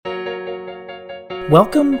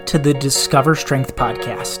Welcome to the Discover Strength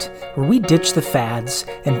podcast, where we ditch the fads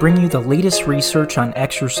and bring you the latest research on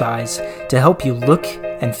exercise to help you look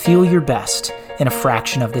and feel your best in a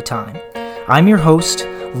fraction of the time. I'm your host,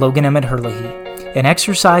 Logan Emmett Herlihy, an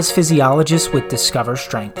exercise physiologist with Discover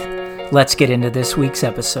Strength. Let's get into this week's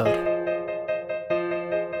episode.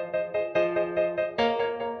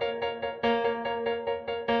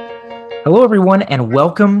 Hello, everyone, and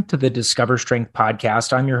welcome to the Discover Strength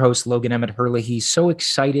podcast. I'm your host, Logan Emmett Herlihy. So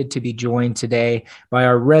excited to be joined today by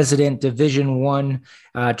our resident Division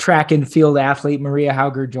I track and field athlete, Maria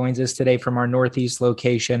Hauger, joins us today from our Northeast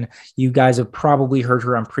location. You guys have probably heard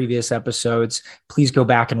her on previous episodes. Please go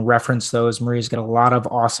back and reference those. Maria's got a lot of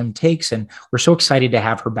awesome takes, and we're so excited to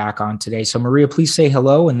have her back on today. So, Maria, please say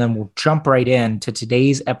hello, and then we'll jump right in to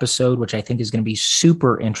today's episode, which I think is going to be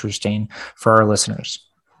super interesting for our listeners.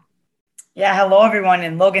 Yeah, hello, everyone.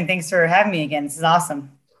 And Logan, thanks for having me again. This is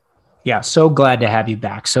awesome. Yeah, so glad to have you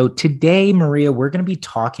back. So today, Maria, we're going to be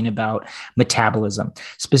talking about metabolism,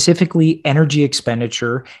 specifically energy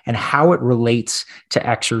expenditure and how it relates to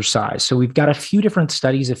exercise. So we've got a few different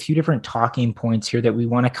studies, a few different talking points here that we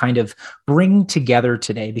want to kind of bring together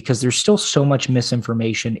today, because there's still so much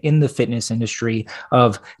misinformation in the fitness industry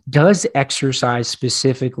of, does exercise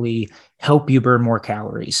specifically help you burn more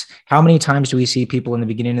calories? How many times do we see people in the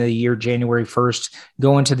beginning of the year, January 1st,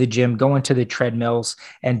 go into the gym, go into the treadmills,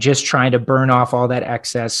 and just trying to burn off all that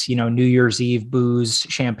excess, New Year's Eve booze,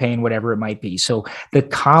 champagne, whatever it might be. So the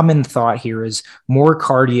common thought here is more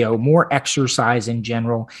cardio, more exercise in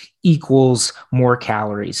general equals more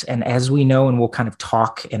calories. And as we know, and we'll kind of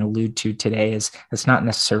talk and allude to today, is that's not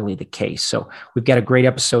necessarily the case. So we've got a great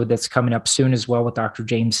episode that's coming up soon as well with Dr.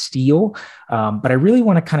 James Steele. But I really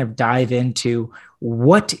want to kind of dive into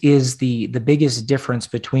what is the biggest difference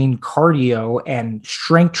between cardio and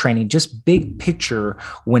strength training, just big picture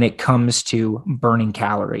when it comes to burning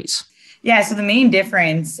calories. Yeah, so the main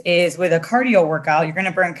difference is with a cardio workout, you're going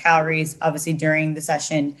to burn calories, obviously, during the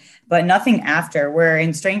session, but nothing after. Where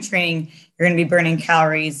in strength training, you're going to be burning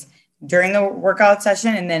calories during the workout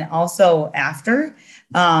session and then also after.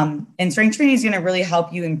 And strength training is going to really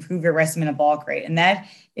help you improve your resting metabolic rate. And that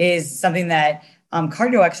is something that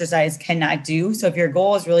cardio exercise cannot do. So if your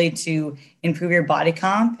goal is really to improve your body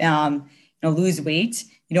comp, lose weight,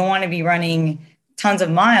 you don't want to be running tons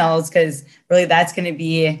of miles, because really that's going to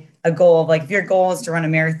be a goal of, like, if your goal is to run a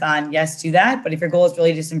marathon, yes, do that. But if your goal is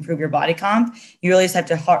really just improve your body comp, you really just have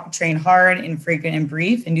to train hard and frequent and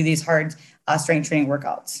brief and do these hard strength training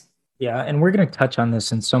workouts. Yeah, and we're going to touch on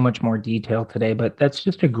this in so much more detail today, but that's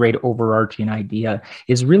just a great overarching idea,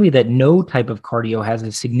 is really that no type of cardio has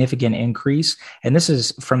a significant increase. And this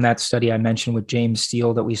is from that study I mentioned with James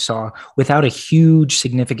Steele that we saw, without a huge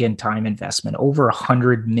significant time investment, over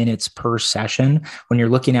 100 minutes per session, when you're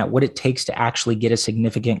looking at what it takes to actually get a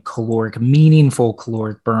significant meaningful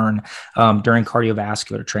caloric burn during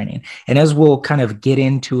cardiovascular training. And as we'll kind of get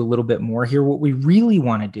into a little bit more here, what we really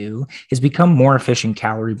want to do is become more efficient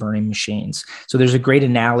calorie burning machines. So there's a great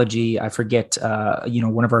analogy. I forget,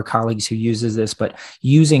 one of our colleagues who uses this, but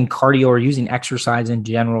using cardio or using exercise in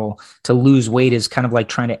general to lose weight is kind of like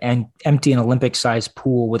trying to empty an Olympic-sized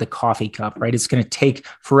pool with a coffee cup, right? It's going to take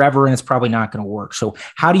forever and it's probably not going to work. So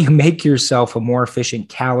how do you make yourself a more efficient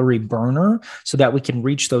calorie burner so that we can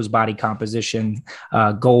reach those body composition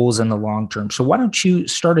goals in the long term? So why don't you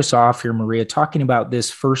start us off here, Maria, talking about this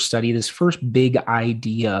first study, this first big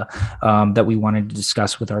idea that we wanted to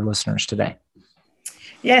discuss with our listeners today.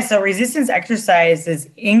 Yeah, so resistance exercises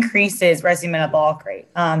increases resting metabolic rate.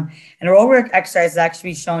 And aerobic exercise is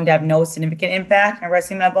actually shown to have no significant impact on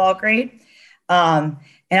resting metabolic rate. And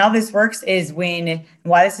how this works is why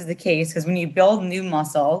this is the case, because when you build new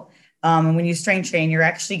muscle, and when you strength train, you're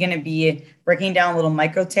actually going to be breaking down little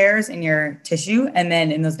micro tears in your tissue. And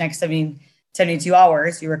then in those next 72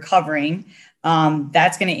 hours, you're recovering.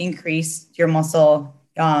 That's going to increase your muscle,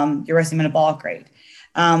 your resting metabolic rate.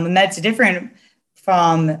 And that's different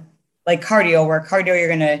from like cardio, where cardio, you're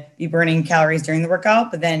going to be burning calories during the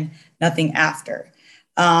workout, but then nothing after.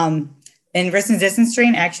 And resistance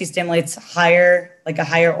training actually stimulates a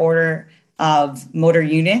higher order of motor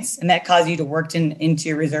units, and that causes you to work into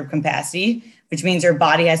your reserve capacity, which means your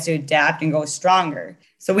body has to adapt and go stronger.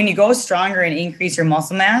 So when you go stronger and increase your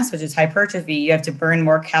muscle mass, which is hypertrophy, you have to burn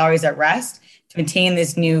more calories at rest to maintain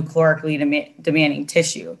this new calorically demanding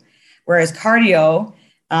tissue. Whereas cardio,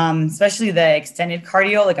 especially the extended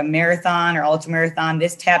cardio, like a marathon or ultramarathon,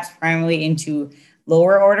 this taps primarily into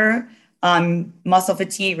lower order muscle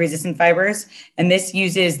fatigue resistant fibers. And this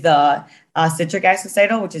uses the citric acid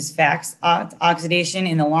cycle, which is FAX oxidation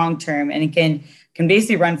in the long term, and it can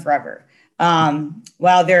basically run forever.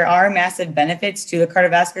 While there are massive benefits to the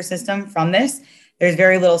cardiovascular system from this, there's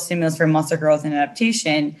very little stimulus for muscle growth and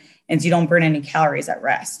adaptation, and so you don't burn any calories at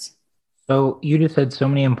rest. So you just said so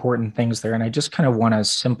many important things there, and I just kind of want to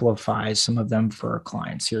simplify some of them for our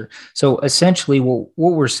clients here. So essentially, what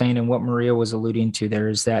we're saying and what Maria was alluding to there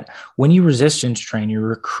is that when you resistance train, you're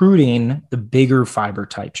recruiting the bigger fiber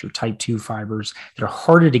types, your type 2 fibers that are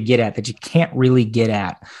harder to get at, that you can't really get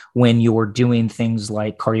at when you're doing things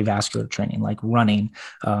like cardiovascular training, like running,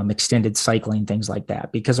 extended cycling, things like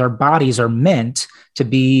that, because our bodies are meant to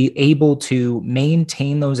be able to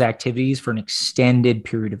maintain those activities for an extended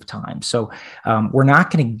period of time. So we're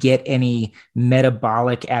not going to get any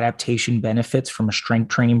metabolic adaptation benefits from a strength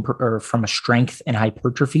training or from a strength and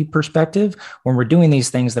hypertrophy perspective when we're doing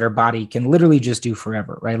these things that our body can literally just do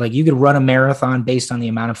forever, right? Like you could run a marathon based on the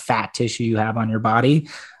amount of fat tissue you have on your body.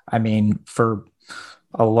 I mean, for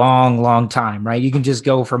a long, long time, right? You can just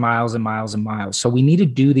go for miles and miles and miles. So we need to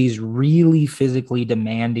do these really physically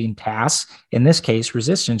demanding tasks. In this case,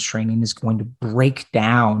 resistance training is going to break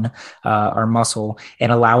down our muscle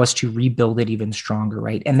and allow us to rebuild it even stronger,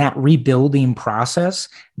 right? And that rebuilding process,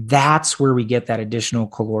 that's where we get that additional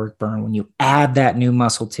caloric burn. When you add that new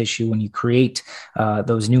muscle tissue, when you create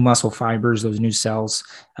those new muscle fibers, those new cells,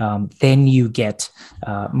 then you get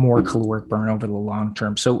more caloric burn over the long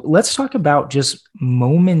term. So let's talk about just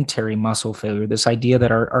momentary muscle failure, this idea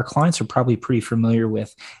that our clients are probably pretty familiar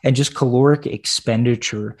with, and just caloric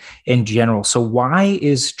expenditure in general. So why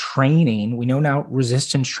is training, we know now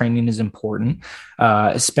resistance training is important,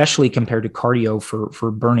 especially compared to cardio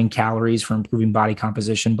for burning calories, for improving body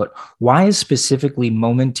composition, but why is specifically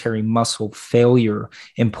momentary muscle failure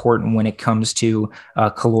important when it comes to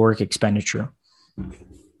caloric expenditure?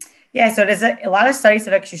 Yeah, so there's a lot of studies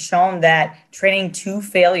have actually shown that training to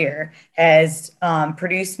failure has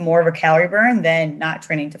produced more of a calorie burn than not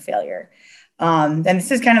training to failure. And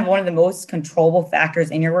this is kind of one of the most controllable factors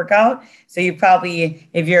in your workout. So you probably,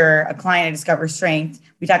 if you're a client at Discover Strength,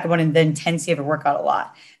 we talk about the intensity of a workout a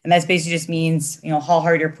lot. And that's basically just means, how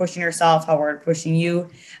hard you're pushing yourself, how hard pushing you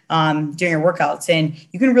during your workouts. And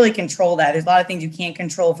you can really control that. There's a lot of things you can't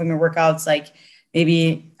control from your workouts, like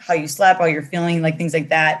maybe how you slept, how you're feeling, like things like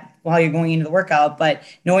that while you're going into the workout. But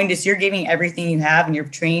knowing just you're giving everything you have and you're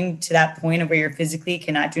trained to that point of where you're physically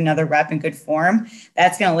cannot do another rep in good form,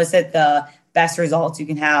 that's going to elicit the best results you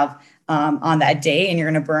can have on that day. And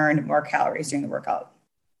you're going to burn more calories during the workout.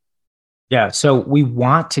 Yeah, so we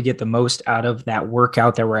want to get the most out of that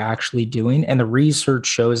workout that we're actually doing. And the research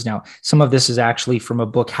shows now, some of this is actually from a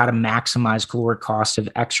book, How to Maximize Caloric Cost of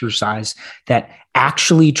Exercise, that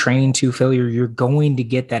actually training to failure, you're going to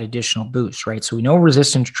get that additional boost, right? So we know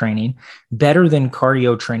resistance training better than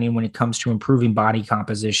cardio training when it comes to improving body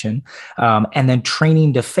composition. And then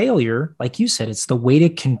training to failure, like you said, it's the way to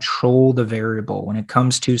control the variable. When it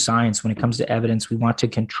comes to science, when it comes to evidence, we want to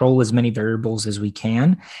control as many variables as we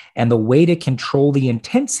can. And the way to control the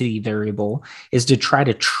intensity variable is to try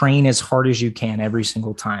to train as hard as you can every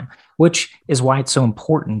single time, which is why it's so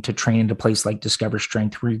important to train at a place like Discover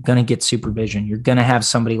Strength, where you're going to get supervision. You're going to have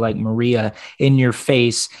somebody like Maria in your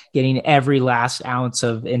face, getting every last ounce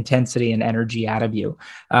of intensity and energy out of you.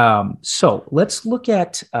 So let's look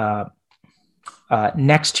at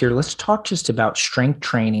next here. Let's talk just about strength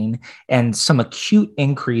training and some acute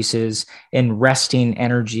increases in resting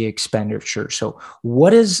energy expenditure. So what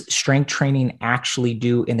does strength training actually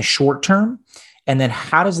do in the short term? And then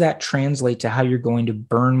how does that translate to how you're going to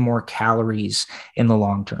burn more calories in the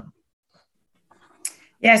long term?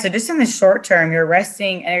 Yeah, so just in the short term, your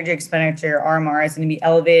resting energy expenditure, your RMR, is going to be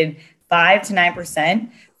elevated 5 to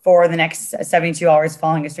 9% for the next 72 hours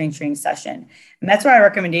following a strength training session. And that's why our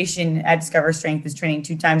recommendation at Discover Strength is training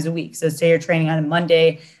 2 times a week. So say you're training on a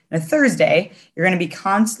Monday and a Thursday, you're going to be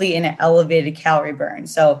constantly in an elevated calorie burn.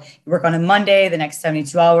 So you work on a Monday, the next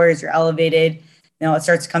 72 hours, you're elevated. It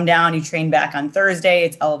starts to come down, you train back on Thursday,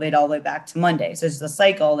 it's elevated all the way back to Monday. So it's a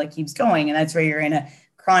cycle that keeps going. And that's where you're in a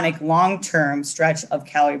chronic long-term stretch of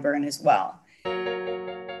calorie burn as well.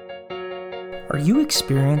 Are you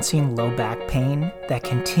experiencing low back pain that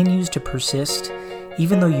continues to persist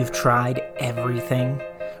even though you've tried everything?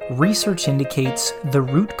 Research indicates the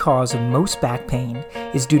root cause of most back pain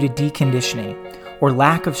is due to deconditioning or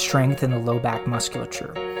lack of strength in the low back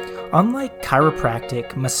musculature. Unlike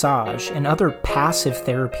chiropractic, massage, and other passive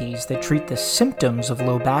therapies that treat the symptoms of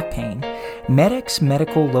low back pain, Medx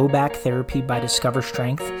Medical Low Back Therapy by Discover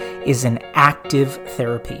Strength is an active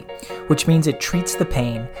therapy, which means it treats the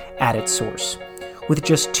pain at its source. With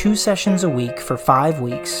just 2 sessions a week for 5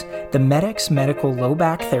 weeks, the Medx Medical Low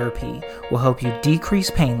Back Therapy will help you decrease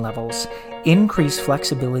pain levels, increase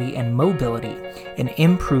flexibility and mobility, and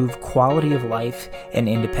improve quality of life and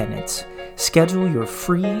independence. Schedule your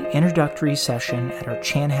free introductory session at our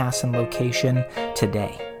Chanhassen location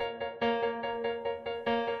today.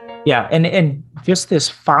 Yeah, and just this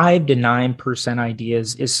 5 to 9%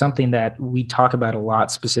 ideas is something that we talk about a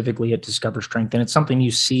lot specifically at Discover Strength, and it's something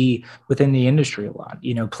you see within the industry a lot.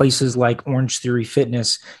 Places like Orange Theory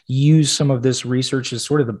Fitness use some of this research as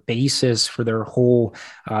sort of the basis for their whole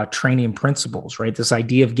training principles, right? This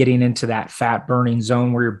idea of getting into that fat burning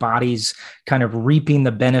zone where your body's kind of reaping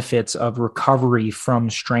the benefits of recovery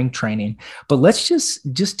from strength training. But let's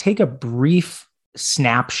just take a brief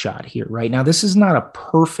snapshot here, right? Now, this is not a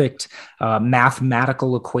perfect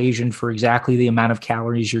mathematical equation for exactly the amount of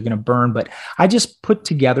calories you're going to burn, but I just put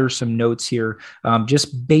together some notes here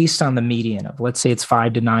just based on the median of, let's say it's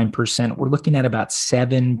 5 to 9%. We're looking at about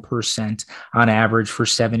 7% on average for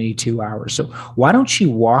 72 hours. So why don't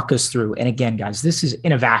you walk us through? And again, guys, this is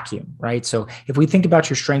in a vacuum, right? So if we think about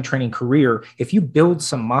your strength training career, if you build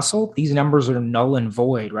some muscle, these numbers are null and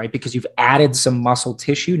void, right? Because you've added some muscle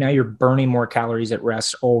tissue. Now you're burning more calories at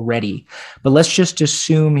rest already. But let's just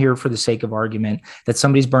assume here for the sake of argument that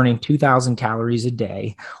somebody's burning 2,000 calories a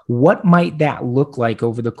day. What might that look like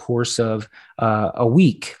over the course of a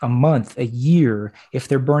week, a month, a year, if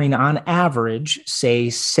they're burning on average, say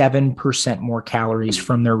 7% more calories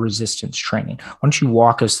from their resistance training? Why don't you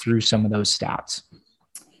walk us through some of those stats?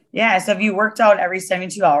 Yeah. So if you worked out every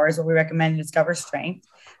 72 hours, what we recommend to Discover Strength,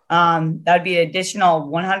 that would be an additional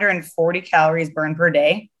 140 calories burned per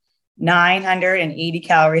day, 980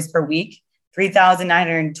 calories per week,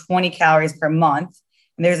 3,920 calories per month.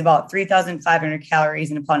 And there's about 3,500 calories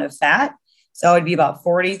in a pound of fat. So it'd be about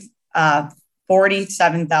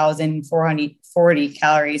 47,440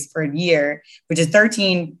 calories per year, which is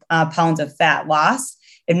 13 pounds of fat loss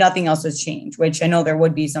if nothing else was changed, which I know there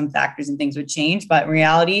would be some factors and things would change, but in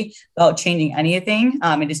reality, without changing anything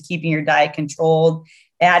and just keeping your diet controlled,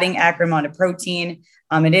 adding accurate amount of protein,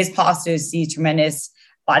 it is possible to see tremendous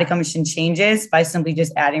body composition changes by simply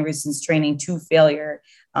just adding resistance training to failure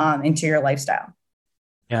into your lifestyle.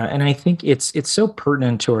 Yeah, and I think it's so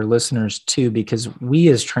pertinent to our listeners too, because we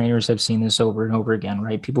as trainers have seen this over and over again,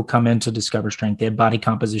 right? People come in to Discover Strength, they have body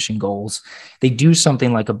composition goals. They do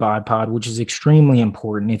something like a bod pod, which is extremely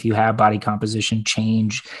important if you have body composition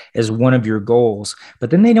change as one of your goals,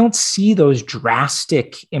 but then they don't see those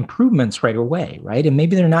drastic improvements right away, right? And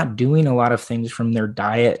maybe they're not doing a lot of things from their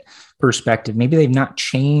diet perspective. Maybe they've not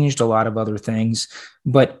changed a lot of other things.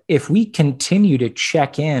 But if we continue to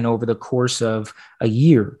check in over the course of a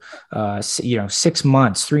year, 6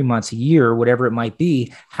 months, 3 months, a year, whatever it might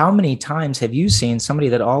be, how many times have you seen somebody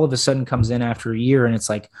that all of a sudden comes in after a year and it's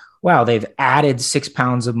like, wow, they've added 6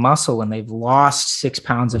 pounds of muscle and they've lost 6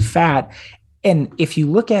 pounds of fat. And if you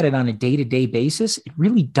look at it on a day-to-day basis, it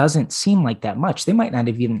really doesn't seem like that much. They might not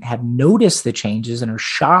even have noticed the changes and are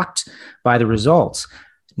shocked by the results.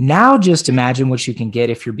 Now, just imagine what you can get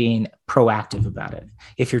if you're being proactive about it,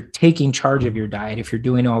 if you're taking charge of your diet, if you're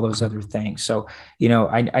doing all those other things. So,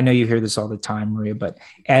 I know you hear this all the time, Maria, but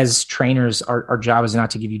as trainers, our job is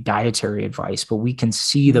not to give you dietary advice, but we can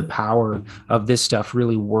see the power of this stuff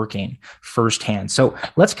really working firsthand. So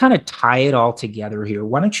let's kind of tie it all together here.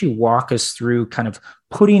 Why don't you walk us through kind of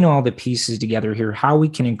putting all the pieces together here, how we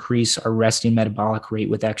can increase our resting metabolic rate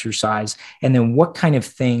with exercise, and then what kind of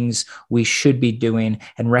things we should be doing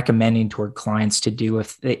and recommending to our clients to do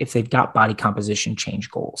if they've got body composition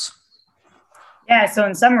change goals. Yeah. So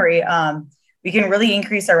in summary, we can really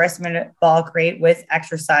increase our resting metabolic rate with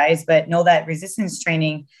exercise, but know that resistance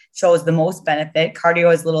training shows the most benefit.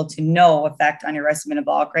 Cardio has little to no effect on your resting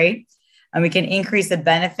metabolic rate. And we can increase the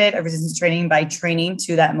benefit of resistance training by training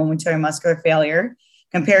to that momentary muscular failure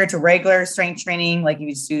compared to regular strength training, like you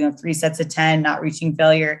just do 3 sets of 10, not reaching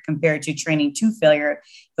failure, compared to training to failure.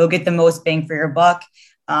 You'll get the most bang for your buck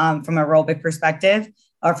from aerobic perspective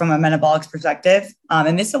or from a metabolic perspective.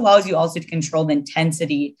 And this allows you also to control the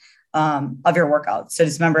intensity of your workout. So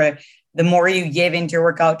just remember, the more you give into your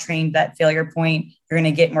workout, train that failure point, you're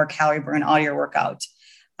going to get more calorie burn out of your workout.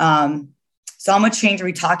 So how much change are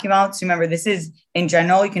we talking about? So remember, this is in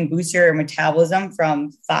general, you can boost your metabolism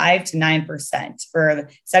from 5 to 9% for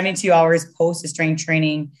 72 hours post a strength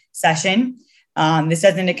training session. This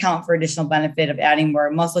doesn't account for additional benefit of adding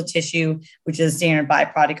more muscle tissue, which is a standard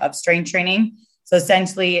byproduct of strength training. So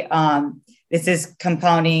essentially, this is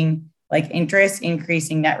compounding like interest,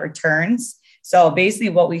 increasing net returns. So basically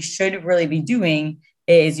what we should really be doing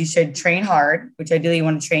is you should train hard, which ideally you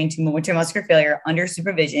want to train to momentary muscular failure under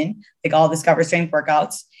supervision, like all Discover Strength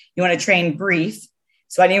workouts. You want to train brief,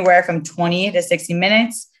 so anywhere from 20 to 60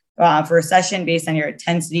 minutes, for a session based on your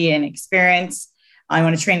intensity and experience. You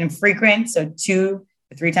want to train them frequent, so 2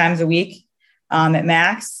 to 3 times a week at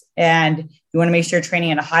max. And you want to make sure you're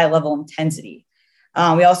training at a high level intensity.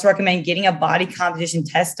 We also recommend getting a body composition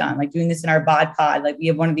test done, like doing this in our bod pod. Like we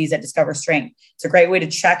have one of these at Discover Strength. It's a great way to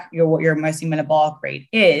check what your resting metabolic rate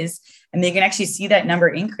is. And you can actually see that number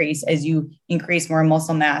increase as you increase more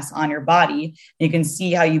muscle mass on your body. You can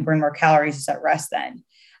see how you burn more calories just at rest then.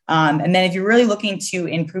 And then if you're really looking to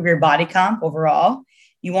improve your body comp overall,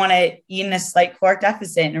 you want to eat in a slight caloric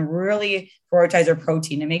deficit and really prioritize your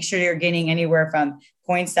protein and make sure you're getting anywhere from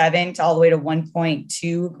 0.7 to all the way to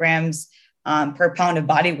 1.2 grams per pound of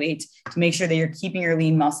body weight to make sure that you're keeping your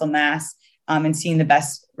lean muscle mass and seeing the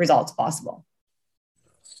best results possible.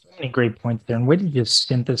 So many great points there. And way to just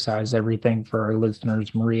synthesize everything for our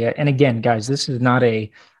listeners, Maria. And again, guys, this is not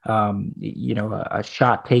a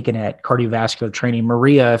shot taken at cardiovascular training.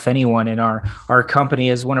 Maria, if anyone in our company,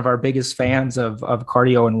 is one of our biggest fans of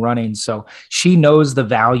cardio and running. So she knows the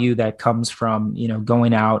value that comes from,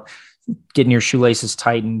 going out, getting your shoelaces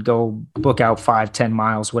tightened, go book out 5-10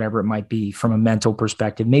 miles, whatever it might be, from a mental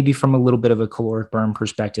perspective, maybe from a little bit of a caloric burn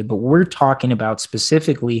perspective. But we're talking about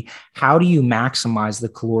specifically, how do you maximize the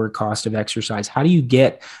caloric cost of exercise? How do you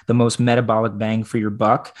get the most metabolic bang for your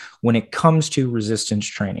buck when it comes to resistance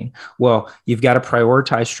training? Well, you've got to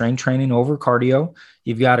prioritize strength training over cardio.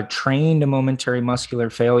 You've got to train to momentary muscular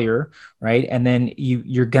failure, right? And then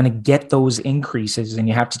you're going to get those increases, and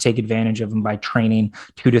you have to take advantage of them by training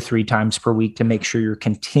 2 to 3 times per week to make sure you're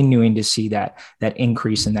continuing to see that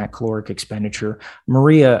increase in that caloric expenditure.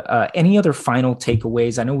 Maria, any other final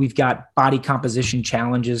takeaways? I know we've got body composition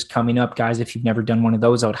challenges coming up, guys. If you've never done one of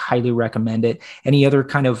those, I would highly recommend it. Any other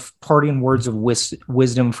kind of parting words of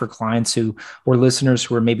wisdom for clients or listeners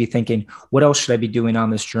who are maybe thinking, what else should I be doing on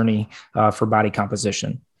this journey for body composition?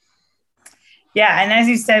 Yeah. And as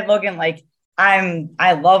you said, Logan,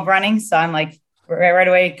 I love running. So I'm right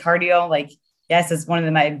away, cardio, yes, it's one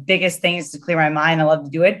of my biggest things to clear my mind. I love to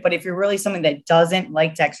do it. But if you're really someone that doesn't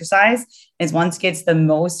like to exercise, is once gets the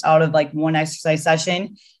most out of one exercise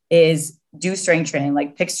session, is do strength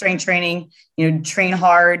training, pick strength training, train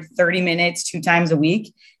hard 30 minutes, 2 times a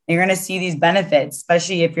week. And you're going to see these benefits,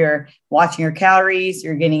 especially if you're watching your calories,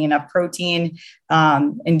 you're getting enough protein,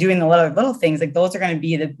 and doing the little things. Those are going to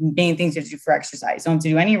be the main things you have to do for exercise. Don't have to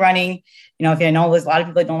do any running. If I know there's a lot of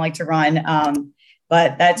people that don't like to run,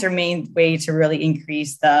 but that's your main way to really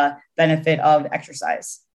increase the benefit of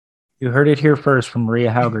exercise. You heard it here first from Maria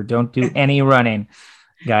Hauger. Don't do any running.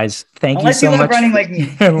 Guys, thank you so much. Unless you love running like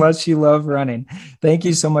me. Unless you love running. Thank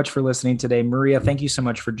you so much for listening today. Maria, thank you so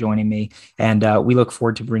much for joining me. And we look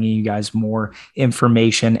forward to bringing you guys more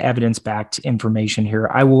information, evidence-backed information here.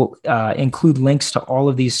 I will include links to all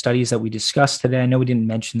of these studies that we discussed today. I know we didn't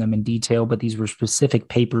mention them in detail, but these were specific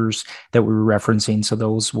papers that we were referencing. So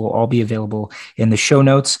those will all be available in the show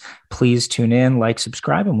notes. Please tune in,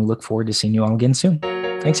 subscribe, and we look forward to seeing you all again soon.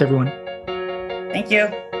 Thanks, everyone. Thank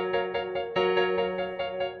you.